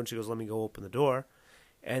window and she goes, "Let me go open the door."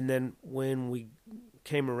 And then when we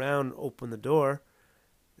came around, opened the door,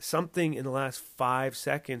 something in the last 5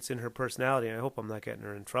 seconds in her personality, and I hope I'm not getting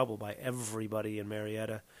her in trouble by everybody in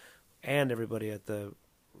Marietta and everybody at the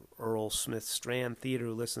Earl Smith Strand Theater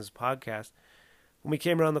who listens to the podcast. When we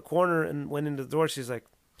came around the corner and went into the door, she's like,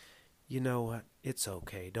 "You know what? It's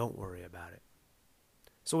okay. Don't worry about it."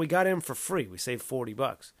 So we got in for free. We saved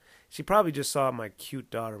 $40. She probably just saw my cute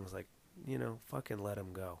daughter and was like, you know, fucking let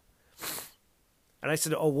him go. And I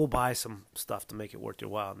said, "Oh, we'll buy some stuff to make it worth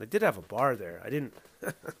your while." And they did have a bar there. I didn't.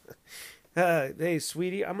 Hey,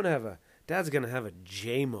 sweetie, Dad's going to have a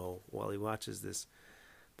JMO while he watches this.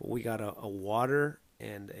 But we got a water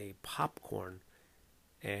and a popcorn.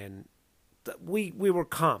 And we were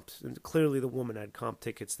comped. And clearly the woman had comp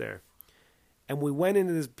tickets there. And we went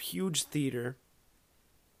into this huge theater.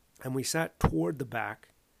 And we sat toward the back.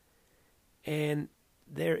 And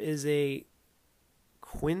there is a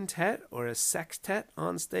quintet or a sextet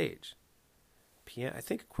on stage. I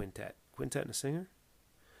think a quintet. Quintet and a singer?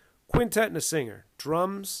 Quintet and a singer.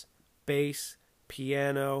 Drums, bass,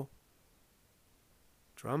 piano.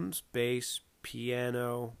 Drums, bass,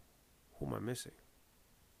 piano. Who am I missing?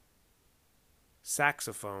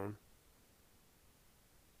 Saxophone.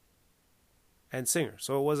 And singer.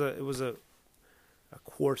 So it was a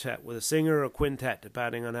quartet with a singer or a quintet,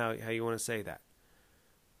 depending on how you want to say that.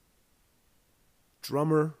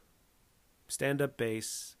 Drummer, stand-up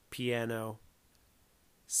bass, piano,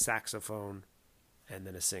 saxophone, and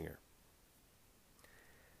then a singer.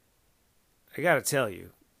 I got to tell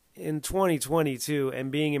you, in 2022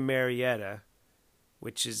 and being in Marietta,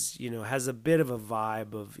 which is, you know, has a bit of a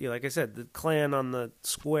vibe of, you know, like I said, the Klan on the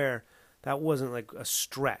square, that wasn't like a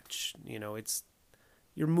stretch. You know,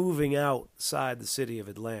 you're moving outside the city of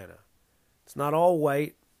Atlanta. It's not all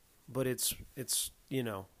white, but it's you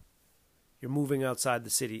know, you're moving outside the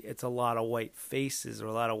city. It's a lot of white faces or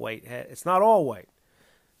a lot of white heads. It's not all white,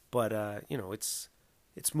 but you know, it's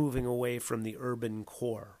moving away from the urban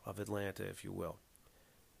core of Atlanta, if you will.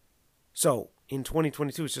 So in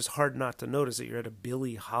 2022, it's just hard not to notice that you're at a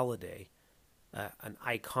Billie Holiday, an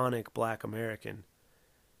iconic Black American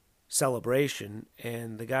celebration,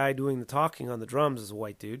 and the guy doing the talking on the drums is a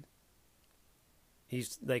white dude.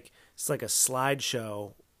 He's like, it's like a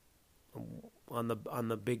slideshow on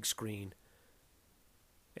the big screen,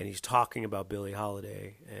 and he's talking about Billie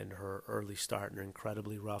Holiday and her early start and her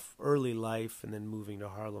incredibly rough early life, and then moving to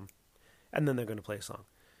Harlem, and then they're going to play a song.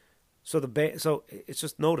 So so it's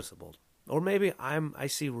just noticeable, or maybe I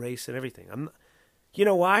see race in everything. You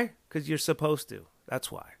know why? Because you're supposed to. That's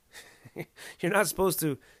why. You're not supposed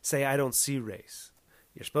to say, "I don't see race."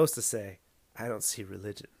 You're supposed to say, "I don't see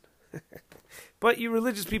religion." But you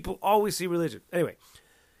religious people always see religion. Anyway,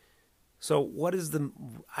 so what is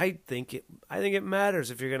I think it matters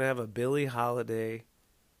if you're going to have a Billie Holiday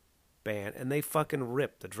band, and they fucking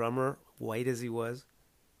ripped. The drummer, white as he was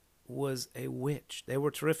a witch. They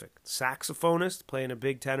were terrific. Saxophonist playing a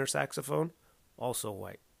big tenor saxophone, also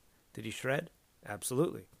white. Did he shred?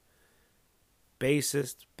 Absolutely.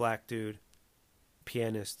 Bassist, black dude.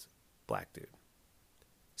 Pianist, black dude.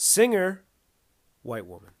 Singer, white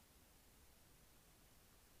woman.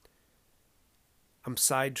 I'm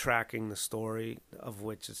sidetracking the story, of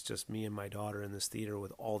which it's just me and my daughter in this theater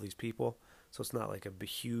with all these people. so it's not like a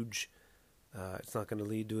huge. It's not going to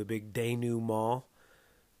lead to a big denouement,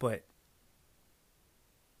 but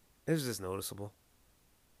it was just noticeable.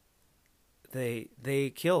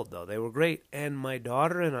 They killed, though. They were great, and my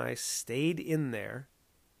daughter and I stayed in there.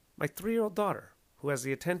 My 3-year-old daughter, who has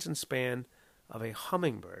the attention span of a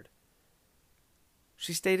hummingbird,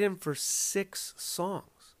 she stayed in for 6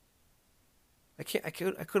 songs. I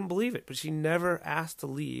couldn't believe it, but she never asked to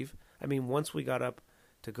leave. I mean, once we got up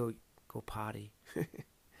to go potty,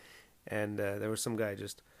 and there was some guy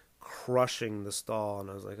just crushing the stall, and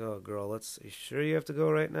I was like, "Oh, girl, you sure you have to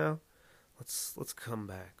go right now? Let's come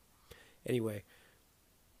back." Anyway,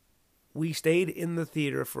 we stayed in the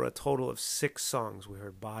theater for a total of 6 songs. We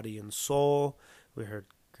heard Body and Soul. We heard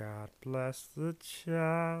God Bless the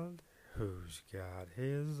Child Who's Got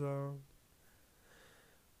His Own.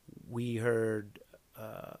 We heard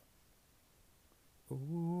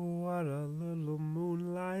Ooh, what a little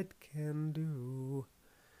moonlight can do.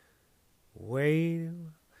 Wait.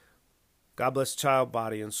 God Bless the Child,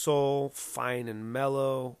 Body and Soul, Fine and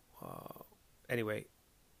Mellow. Anyway,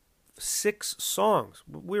 6 songs.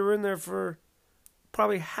 We were in there for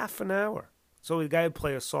probably half an hour. So the guy would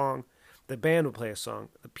play a song, the band would play a song,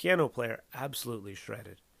 the piano player absolutely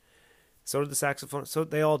shredded. So did the saxophone. So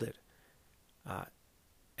they all did. And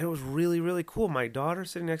it was really, really cool. My daughter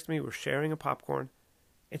sitting next to me, we're sharing a popcorn,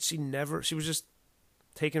 and she was just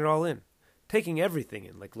taking it all in. Taking everything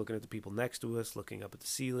in, like looking at the people next to us, looking up at the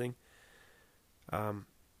ceiling. And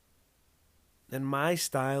my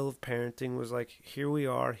style of parenting was like, here we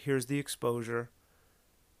are, here's the exposure.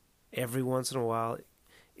 Every once in a while,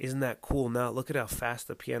 isn't that cool? Now look at how fast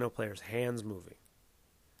the piano player's hands moving.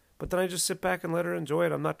 But then I just sit back and let her enjoy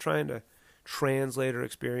it. I'm not trying to translate her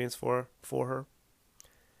experience for her.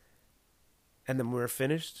 And then when we were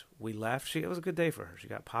finished, we left. It was a good day for her. She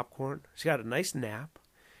got popcorn. She got a nice nap.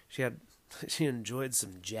 She enjoyed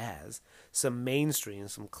some jazz, some mainstream,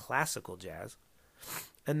 some classical jazz.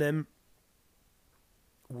 And then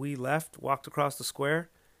we left, walked across the square,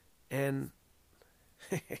 and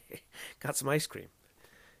got some ice cream.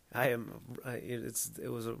 It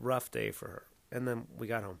was a rough day for her. And then we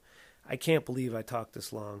got home. I can't believe I talked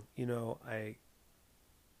this long. You know,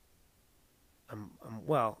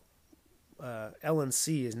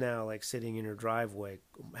 LNC is now like sitting in her driveway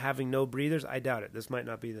having no breathers. I doubt it. This might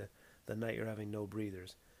not be the night you're having no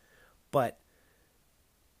breathers. But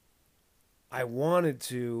I wanted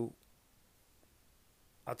to,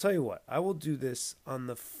 I'll tell you what, I will do this on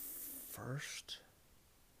the 1st.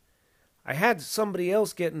 I had somebody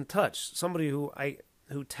else get in touch, somebody who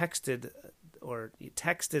texted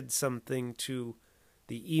something to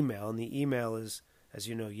the email, and the email is, as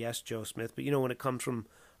you know, yes, Joe Smith, but you know when it comes from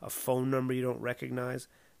a phone number you don't recognize,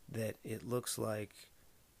 that it looks like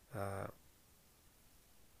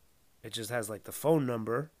it just has like the phone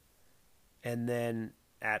number and then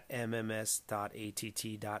at mms.att.net,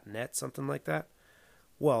 something like that.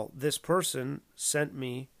 Well, this person sent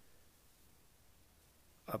me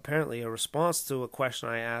apparently a response to a question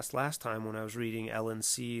I asked last time when I was reading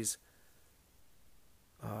LNC's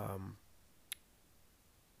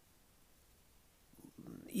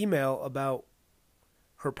email about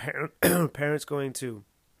her parents going to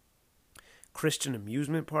Christian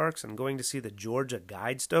amusement parks and going to see the Georgia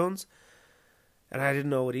Guidestones. And I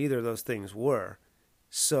didn't know what either of those things were.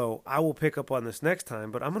 So I will pick up on this next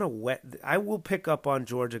time, but I will pick up on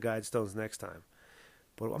Georgia Guidestones next time.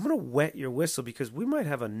 But I'm going to wet your whistle because we might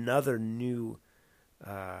have another new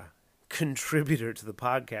contributor to the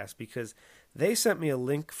podcast, because they sent me a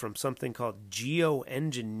link from something called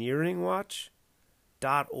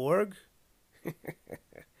geoengineeringwatch.org.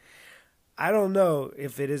 I don't know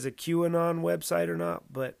if it is a QAnon website or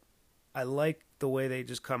not, but I like the way they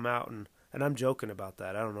just come out, and I'm joking about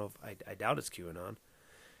that. I don't know if I doubt it's QAnon,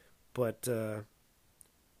 but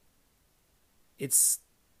it's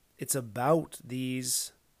about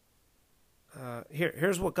these.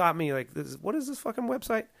 Here's what got me like this. What is this fucking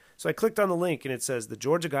website? So I clicked on the link and it says the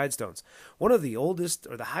Georgia Guidestones. One of the oldest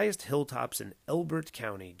or the highest hilltops in Elbert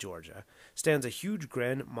County, Georgia, stands a huge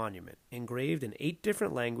granite monument engraved in 8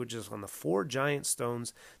 different languages on the 4 giant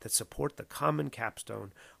stones that support the common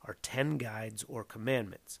capstone are 10 guides or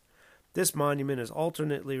commandments. This monument is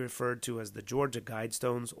alternately referred to as the Georgia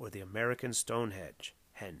Guidestones or the American Stonehenge.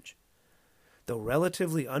 Though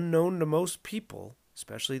relatively unknown to most people,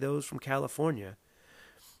 especially those from California,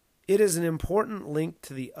 it is an important link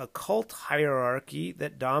to the occult hierarchy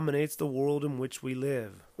that dominates the world in which we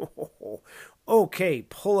live. Okay,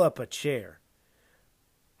 pull up a chair.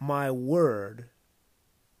 My word,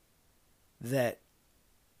 that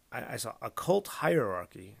I saw occult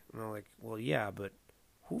hierarchy. And I'm like, well, yeah, but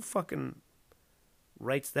who fucking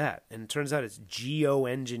writes that? And it turns out it's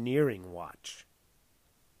Geoengineering Watch.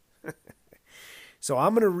 So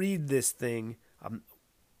I'm going to read this thing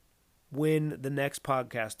when the next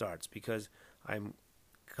podcast starts, because I'm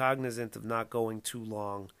cognizant of not going too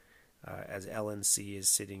long as LNC is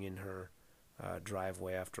sitting in her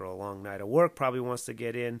driveway after a long night of work, probably wants to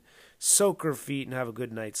get in, soak her feet, and have a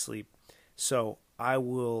good night's sleep. So what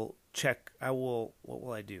will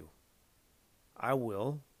I do? I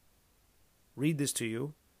will read this to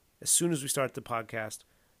you as soon as we start the podcast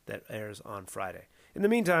that airs on Friday. In the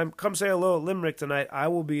meantime, come say hello at Limerick tonight. I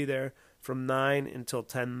will be there from 9 until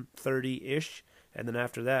 10:30-ish, and then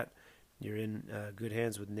after that, you're in good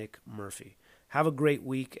hands with Nick Murphy. Have a great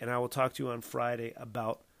week, and I will talk to you on Friday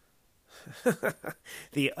about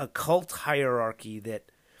the occult hierarchy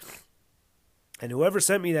and whoever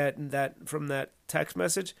sent me that from that text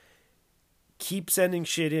message, keep sending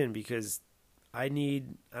shit in, because I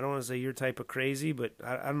don't want to say your type of crazy, but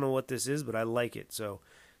I don't know what this is, but I like it. So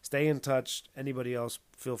stay in touch. Anybody else,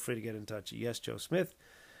 feel free to get in touch. Yes, Joe Smith.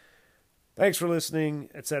 Thanks for listening,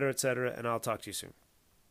 etc., and I'll talk to you soon.